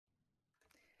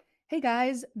Hey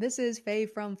guys, this is Faye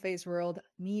from Faye's World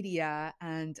Media,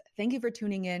 and thank you for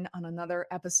tuning in on another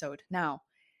episode. Now,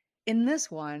 in this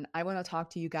one, I want to talk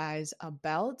to you guys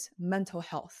about mental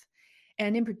health.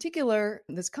 And in particular,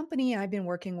 this company I've been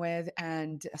working with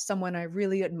and someone I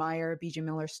really admire, BJ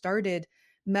Miller, started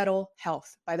Metal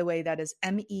Health. By the way, that is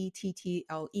Mettle,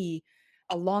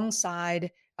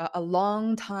 alongside a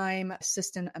longtime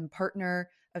assistant and partner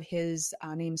of his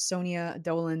named Sonia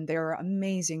Dolan. They're an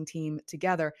amazing team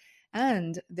together.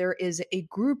 And there is a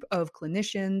group of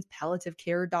clinicians, palliative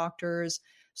care doctors,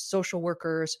 social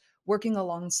workers working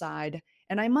alongside.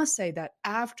 And I must say that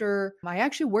after I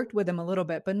actually worked with them a little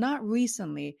bit, but not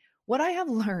recently, what I have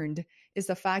learned is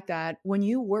the fact that when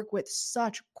you work with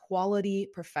such quality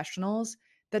professionals,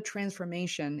 the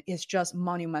transformation is just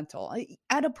monumental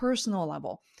at a personal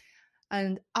level.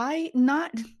 And I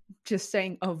not just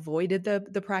saying avoided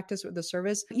the practice or the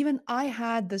service. Even I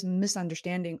had this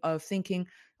misunderstanding of thinking,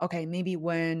 okay, maybe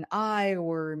when I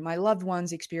or my loved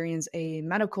ones experience a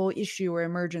medical issue or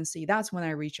emergency, that's when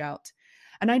I reach out.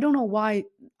 And I don't know why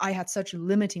I had such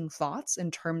limiting thoughts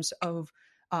in terms of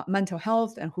mental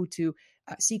health and who to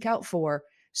seek out for.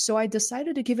 So I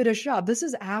decided to give it a shot. This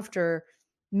is after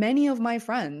many of my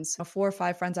friends, 4 or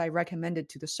 5 friends I recommended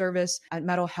to the service at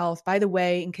Metal Health. By the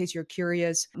way, in case you're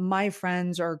curious, my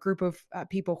friends are a group of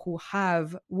people who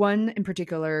have one in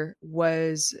particular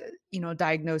was,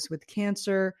 diagnosed with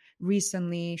cancer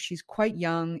recently. She's quite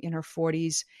young in her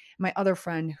 40s. My other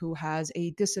friend who has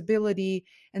a disability,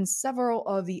 and several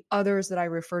of the others that I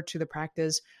refer to the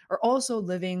practice are also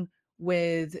living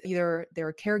with either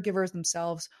their caregivers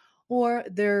themselves or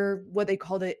their what they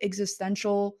call the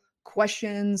existential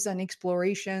questions and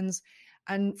explorations.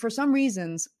 And for some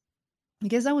reasons, I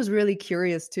guess I was really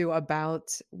curious too about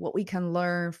what we can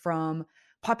learn from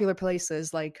popular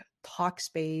places like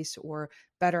Talkspace or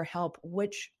BetterHelp,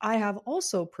 which I have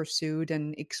also pursued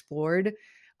and explored.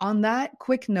 On that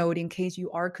quick note, in case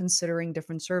you are considering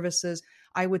different services,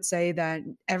 I would say that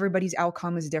everybody's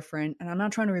outcome is different. And I'm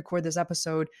not trying to record this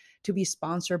episode to be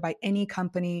sponsored by any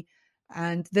company.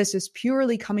 And this is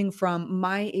purely coming from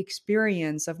my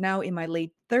experience of now in my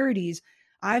late 30s.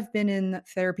 I've been in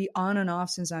therapy on and off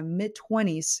since I'm mid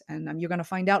 20s, and you're going to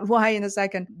find out why in a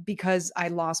second. Because I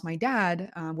lost my dad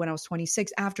when I was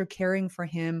 26 after caring for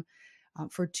him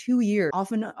for 2 years,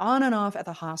 often on and off at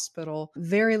the hospital,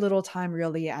 very little time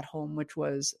really at home, which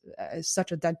was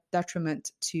such a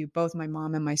detriment to both my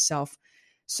mom and myself.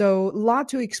 So, a lot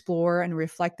to explore and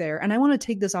reflect there. And I want to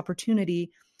take this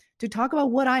opportunity to talk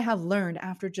about what I have learned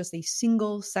after just a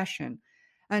single session.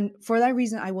 And for that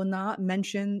reason, I will not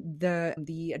mention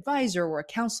the advisor or a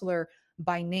counselor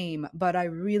by name, but I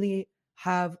really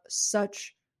have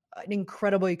such an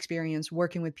incredible experience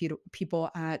working with people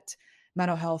at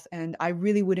Mental Health. And I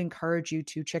really would encourage you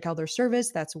to check out their service.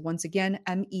 That's once again,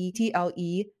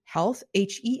 Mettle Health,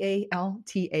 HEALTH.com.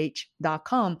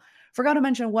 Forgot to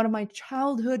mention one of my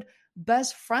childhood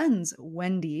best friends,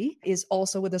 Wendy, is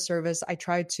also with the service. I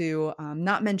try to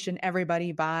not mention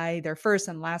everybody by their first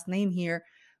and last name here.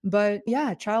 But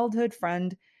yeah, childhood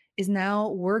friend is now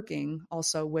working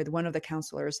also with one of the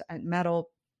counselors at Metal.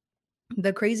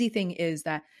 The crazy thing is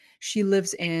that she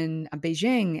lives in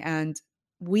Beijing, and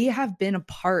we have been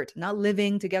apart, not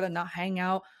living together, not hang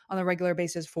out on a regular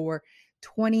basis for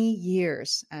 20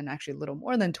 years, and actually a little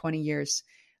more than 20 years.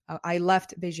 I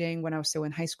left Beijing when I was still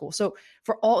in high school. So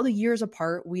for all the years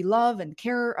apart, we love and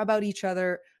care about each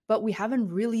other, but we haven't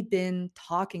really been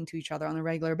talking to each other on a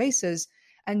regular basis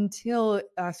until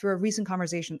through a recent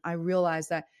conversation, I realized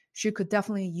that she could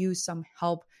definitely use some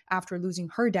help after losing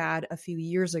her dad a few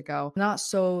years ago, not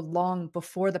so long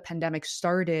before the pandemic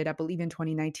started, I believe in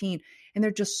 2019. And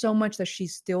there's just so much that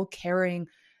she's still carrying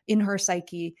in her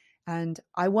psyche. And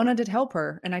I wanted to help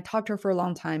her. And I talked to her for a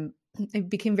long time. It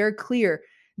became very clear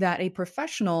that a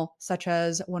professional, such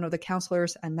as one of the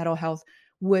counselors and Mental Health,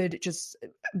 would just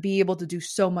be able to do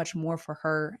so much more for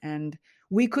her. And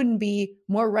we couldn't be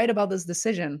more right about this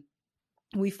decision.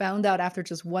 We found out after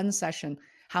just one session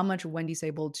how much Wendy's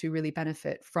able to really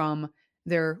benefit from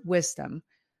their wisdom.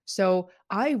 So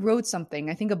I wrote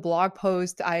something, I think a blog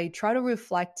post. I try to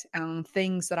reflect on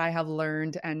things that I have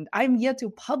learned, and I'm yet to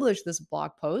publish this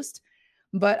blog post,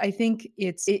 but I think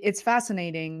it's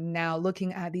fascinating now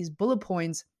looking at these bullet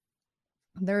points.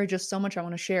 There are just so much I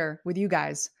want to share with you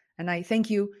guys, and I thank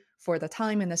you for the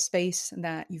time and the space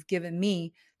that you've given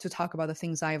me to talk about the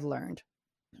things I've learned.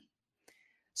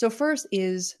 So first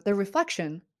is the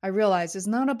reflection. I realize is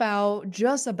not about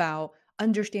just about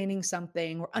understanding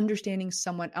something or understanding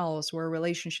someone else or a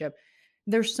relationship.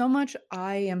 There's so much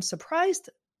I am surprised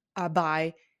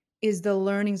by is the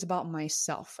learnings about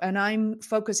myself. And I'm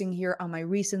focusing here on my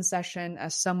recent session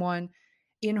as someone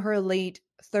in her late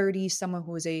 30s, someone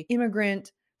who is a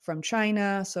immigrant from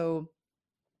China, so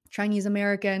Chinese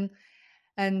American.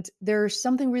 And there's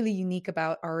something really unique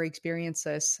about our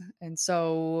experiences. And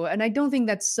I don't think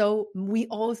that's so, we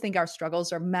all think our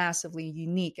struggles are massively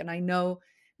unique. And I know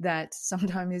that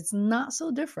sometimes it's not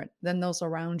so different than those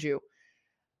around you.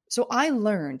 So I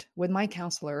learned with my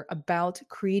counselor about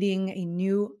creating a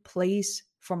new place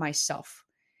for myself.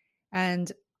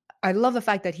 And I love the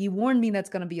fact that he warned me that's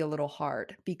going to be a little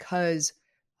hard because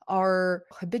our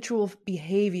habitual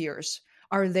behaviors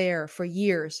are there for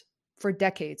years, for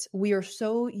decades. We are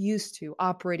so used to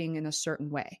operating in a certain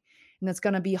way. And it's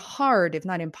going to be hard, if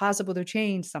not impossible, to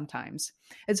change sometimes.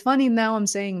 It's funny now I'm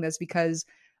saying this because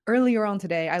earlier on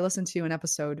today, I listened to an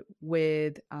episode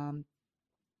with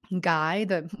Guy,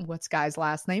 what's Guy's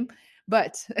last name?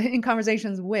 But in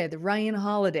conversations with Ryan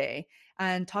Holiday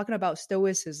and talking about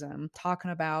stoicism,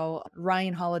 talking about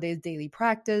Ryan Holiday's daily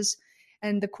practice.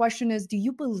 And the question is, do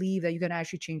you believe that you can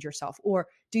actually change yourself? Or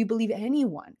do you believe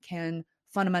anyone can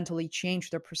fundamentally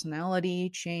change their personality,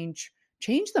 change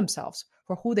themselves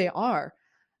for who they are?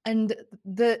 And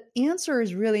the answer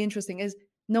is really interesting is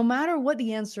no matter what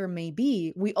the answer may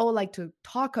be, we all like to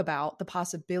talk about the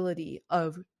possibility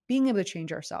of being able to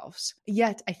change ourselves.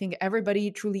 Yet, I think everybody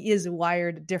truly is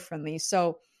wired differently.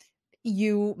 So,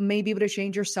 you may be able to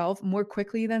change yourself more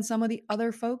quickly than some of the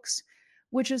other folks,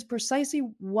 which is precisely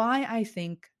why I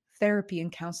think therapy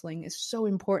and counseling is so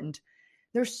important.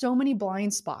 There's so many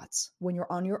blind spots when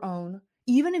you're on your own.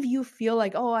 Even if you feel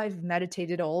like, oh, I've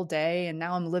meditated all day and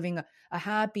now I'm living a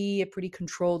happy, a pretty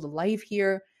controlled life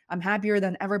here. I'm happier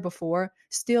than ever before.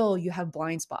 Still, you have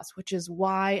blind spots, which is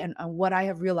why and what I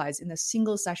have realized in a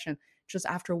single session just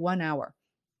after 1 hour.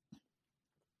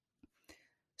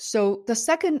 So, the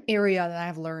second area that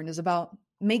I've learned is about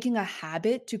making a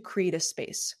habit to create a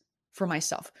space for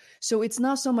myself. So, it's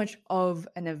not so much of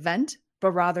an event,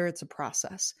 but rather it's a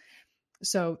process.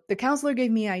 So, the counselor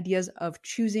gave me ideas of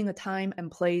choosing a time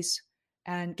and place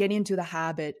and getting into the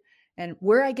habit and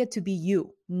where I get to be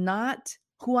you, not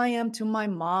who I am to my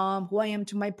mom, who I am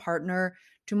to my partner,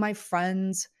 to my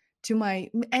friends, to my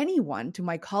anyone, to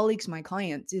my colleagues, my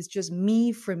clients. It's just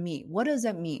me for me. What does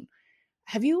that mean?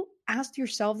 Have you asked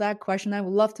yourself that question? I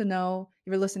would love to know.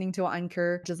 If you're listening to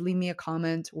Anchor, just leave me a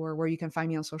comment or where you can find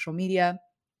me on social media.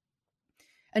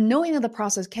 And knowing that the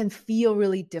process can feel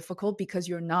really difficult because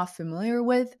you're not familiar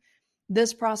with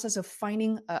this process of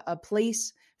finding a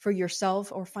place for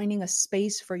yourself or finding a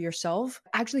space for yourself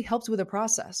actually helps with the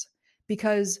process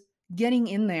because getting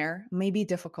in there may be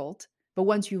difficult. But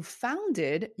once you've found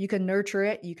it, you can nurture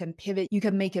it, you can pivot, you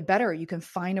can make it better, you can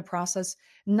find a process,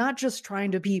 not just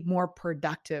trying to be more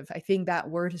productive. I think that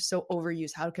word is so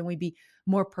overused. How can we be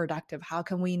more productive? How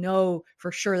can we know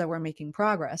for sure that we're making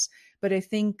progress? But I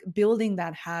think building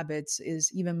that habits is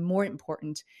even more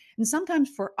important. And sometimes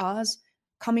for us,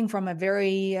 coming from a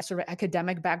very sort of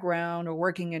academic background or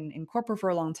working in corporate for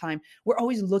a long time, we're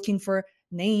always looking for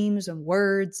names and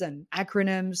words and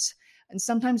acronyms. And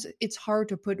sometimes it's hard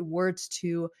to put words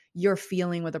to your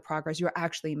feeling with the progress you're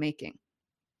actually making.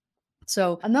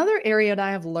 So another area that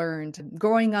I have learned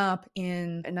growing up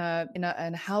in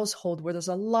a household where there's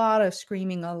a lot of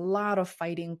screaming, a lot of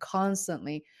fighting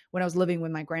constantly when I was living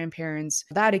with my grandparents,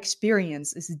 that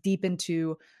experience is deep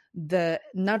into the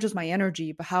not just my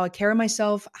energy, but how I carry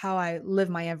myself, how I live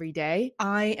my everyday.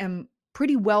 I am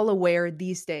pretty well aware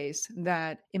these days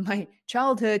that in my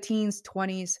childhood, teens,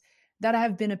 20s, that I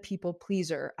have been a people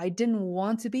pleaser. I didn't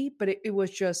want to be, but it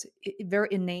was just very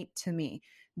innate to me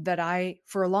that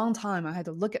for a long time, I had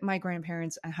to look at my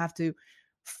grandparents and have to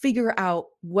figure out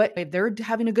what, if they're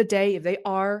having a good day, if they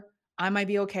are, I might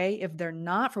be okay. If they're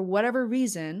not, for whatever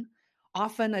reason,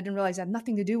 often I didn't realize it had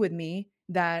nothing to do with me,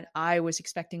 that I was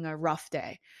expecting a rough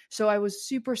day. So I was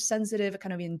super sensitive,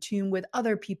 kind of in tune with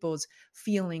other people's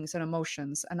feelings and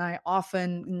emotions. And I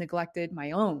often neglected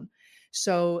my own.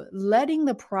 So letting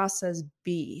the process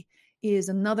be is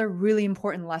another really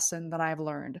important lesson that I've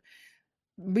learned.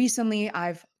 Recently,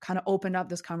 I've kind of opened up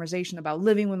this conversation about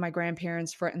living with my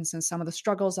grandparents, for instance, some of the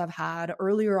struggles I've had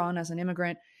earlier on as an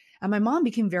immigrant. And my mom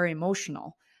became very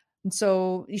emotional. And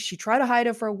so she tried to hide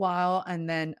it for a while. And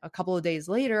then a couple of days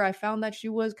later, I found that she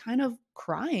was kind of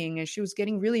crying and she was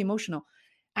getting really emotional.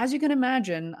 As you can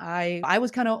imagine, I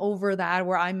was kind of over that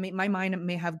where my mind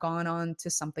may have gone on to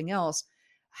something else.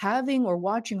 Having or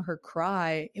watching her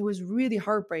cry, it was really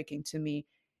heartbreaking to me.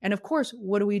 And of course,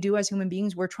 what do we do as human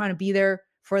beings? We're trying to be there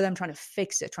for them, trying to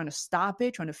fix it, trying to stop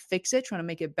it, trying to fix it, trying to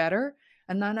make it better.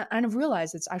 And then I've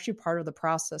realized it's actually part of the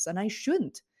process. And I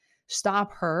shouldn't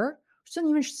stop her, Shouldn't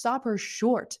even stop her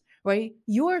short, right?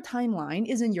 Your timeline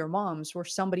isn't your mom's or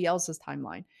somebody else's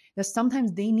timeline. That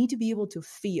sometimes they need to be able to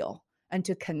feel and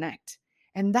to connect.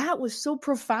 And that was so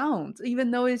profound,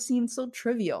 even though it seemed so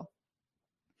trivial.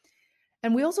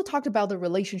 And we also talked about the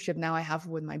relationship now I have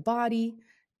with my body.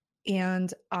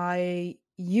 And I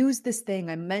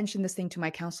mentioned this thing to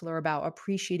my counselor about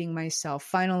appreciating myself.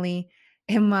 Finally,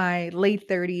 in my late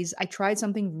 30s, I tried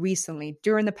something recently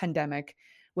during the pandemic,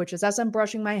 which is as I'm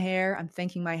brushing my hair, I'm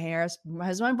thanking my hair.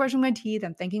 As I'm brushing my teeth,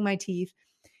 I'm thanking my teeth.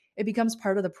 It becomes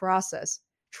part of the process.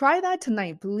 Try that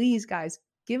tonight, please, guys.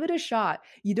 Give it a shot.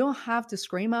 You don't have to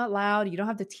scream out loud. You don't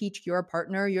have to teach your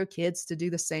partner, your kids to do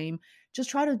the same.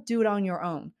 Just try to do it on your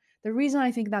own. The reason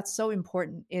I think that's so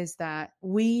important is that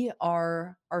we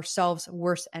are ourselves'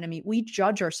 worst enemy. We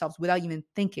judge ourselves without even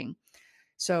thinking.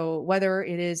 So whether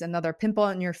it is another pimple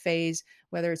on your face,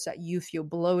 whether it's that you feel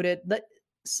bloated, but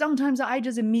sometimes I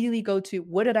just immediately go to,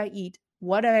 what did I eat?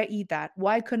 What did I eat that?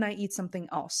 Why couldn't I eat something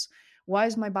else? Why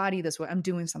is my body this way? I'm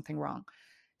doing something wrong.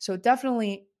 So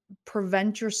definitely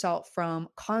prevent yourself from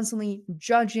constantly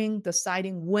judging,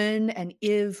 deciding when and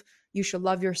if you should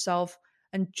love yourself,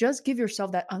 and just give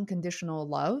yourself that unconditional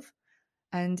love.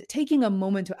 And taking a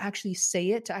moment to actually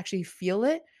say it, to actually feel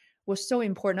it, was so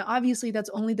important. Now, obviously, that's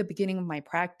only the beginning of my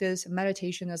practice.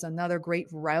 Meditation is another great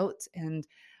route and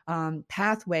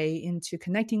pathway into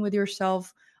connecting with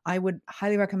yourself. I would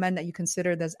highly recommend that you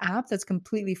consider this app that's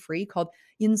completely free called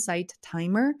Insight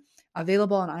Timer,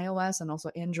 available on iOS and also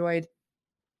Android.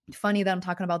 Funny that I'm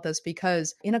talking about this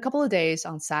because in a couple of days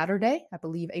on Saturday, I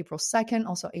believe April 2nd,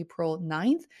 also April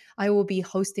 9th, I will be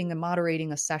hosting and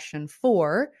moderating a session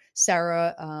for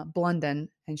Sarah Blunden.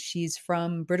 And she's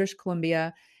from British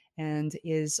Columbia and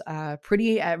is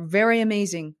very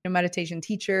amazing meditation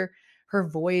teacher. Her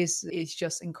voice is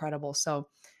just incredible. So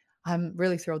I'm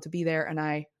really thrilled to be there. And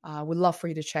I would love for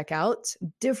you to check out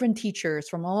different teachers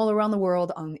from all around the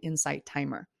world on Insight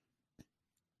Timer.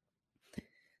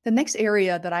 The next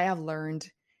area that I have learned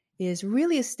is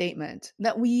really a statement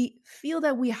that we feel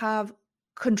that we have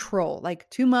control, like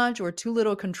too much or too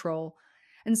little control.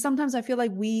 And sometimes I feel like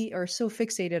we are so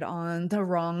fixated on the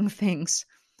wrong things.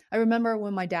 I remember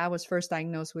when my dad was first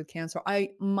diagnosed with cancer,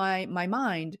 my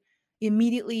mind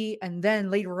immediately and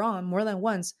then later on more than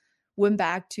once went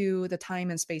back to the time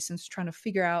and space and trying to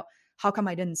figure out how come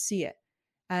I didn't see it.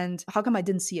 And how come I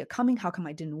didn't see it coming? How come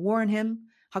I didn't warn him?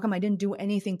 How come I didn't do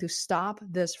anything to stop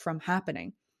this from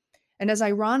happening? And as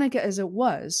ironic as it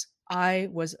was, I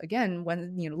was again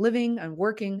when living and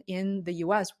working in the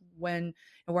US when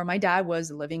where my dad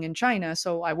was living in China,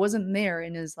 so I wasn't there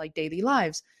in his like daily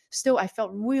lives. Still, I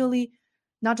felt really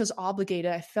not just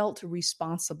obligated, I felt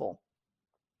responsible.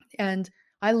 And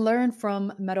I learned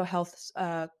from mental health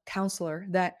counselor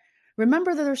that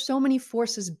remember that there's so many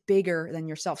forces bigger than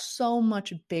yourself, so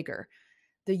much bigger,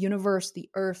 the universe, the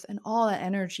earth, and all that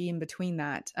energy in between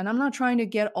that. And I'm not trying to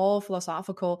get all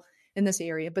philosophical in this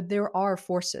area, but there are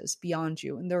forces beyond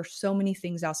you, and there are so many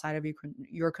things outside of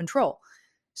your control.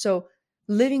 So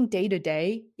living day to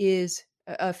day is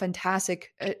a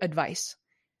fantastic advice.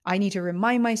 I need to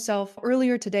remind myself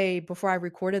earlier today before I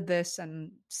recorded this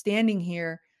and standing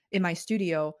here in my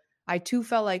studio, I too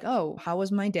felt like, oh, how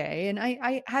was my day? And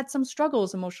I had some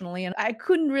struggles emotionally, and I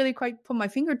couldn't really quite put my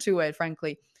finger to it,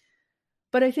 frankly.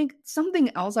 But I think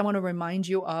something else I want to remind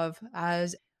you of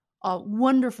as a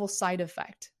wonderful side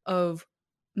effect of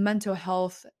mental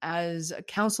health as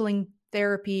counseling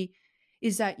therapy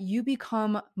is that you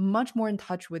become much more in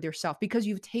touch with yourself because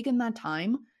you've taken that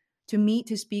time to meet,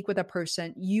 to speak with a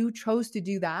person. You chose to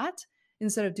do that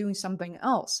instead of doing something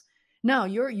else. Now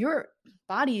your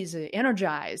body is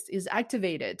energized, is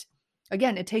activated.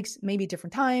 Again, it takes maybe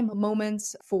different time,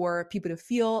 moments for people to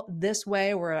feel this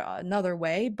way or another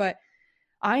way, but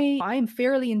I'm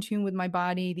fairly in tune with my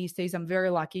body these days. I'm very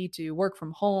lucky to work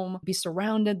from home, be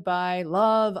surrounded by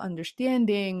love,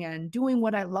 understanding, and doing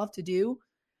what I love to do.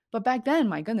 But back then,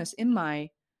 my goodness, in my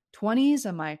 20s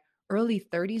and my early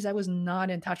 30s, I was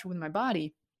not in touch with my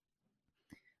body.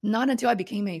 Not until I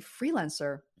became a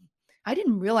freelancer. I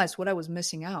didn't realize what I was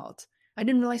missing out. I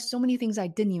didn't realize so many things I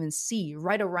didn't even see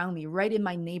right around me, right in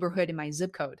my neighborhood, in my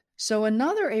zip code. So,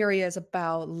 another area is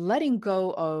about letting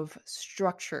go of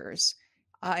structures.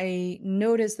 I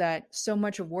noticed that so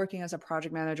much of working as a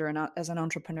project manager and as an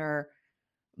entrepreneur,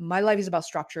 my life is about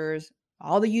structures.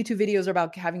 All the YouTube videos are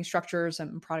about having structures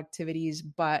and productivities,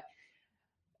 but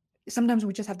sometimes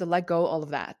we just have to let go all of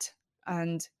that.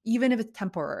 And even if it's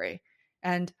temporary,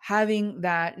 and having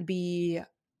that be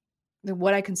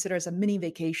what I consider as a mini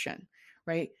vacation,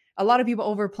 right? A lot of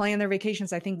people overplan their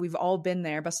vacations. I think we've all been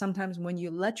there, but sometimes when you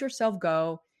let yourself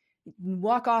go,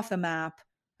 walk off the map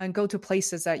and go to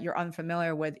places that you're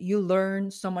unfamiliar with, you learn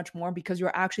so much more because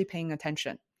you're actually paying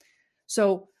attention.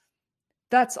 So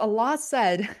that's a lot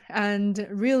said. And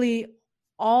really,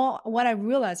 all what I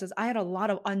realized is I had a lot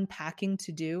of unpacking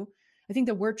to do. I think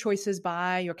the word choices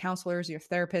by your counselors, your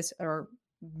therapists are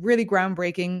really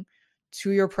groundbreaking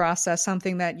to your process,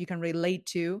 something that you can relate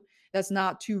to. That's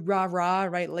not too rah rah,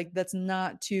 right? Like, that's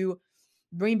not too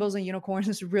rainbows and unicorns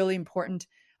is really important.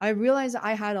 I realized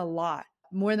I had a lot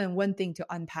more than one thing to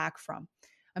unpack from.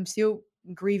 I'm still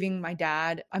grieving my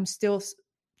dad. I'm still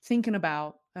thinking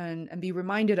about and be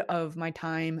reminded of my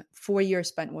time, 4 years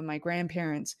spent with my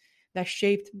grandparents that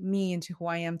shaped me into who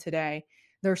I am today.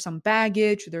 There's some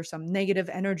baggage, there's some negative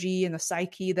energy in the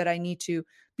psyche that I need to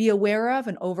be aware of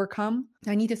and overcome.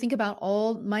 I need to think about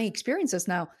all my experiences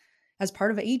now as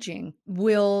part of aging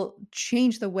will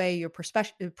change the way your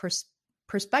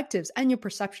perspectives and your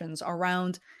perceptions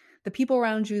around the people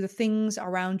around you, the things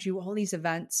around you, all these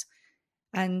events.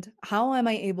 And how am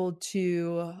I able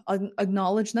to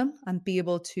acknowledge them and be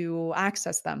able to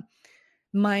access them?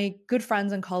 My good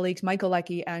friends and colleagues, Michael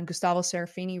Leckie and Gustavo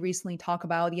Serafini, recently talk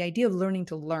about the idea of learning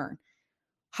to learn.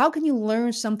 How can you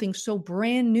learn something so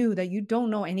brand new that you don't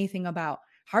know anything about?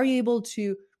 How are you able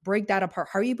to break that apart?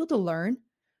 How are you able to learn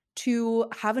to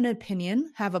have an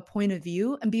opinion, have a point of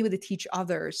view, and be able to teach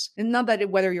others? And not that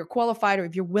whether you're qualified or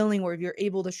if you're willing or if you're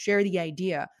able to share the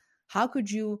idea, how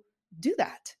could you do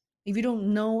that if you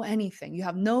don't know anything? You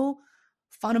have no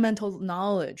fundamental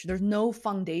knowledge, there's no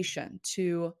foundation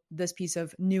to this piece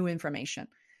of new information.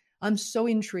 I'm so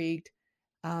intrigued.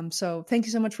 So thank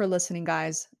you so much for listening,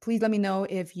 guys. Please let me know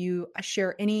if you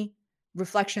share any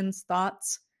reflections,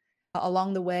 thoughts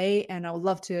along the way, and I would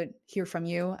love to hear from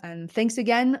you. And thanks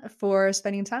again for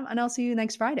spending time, and I'll see you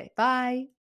next Friday. Bye.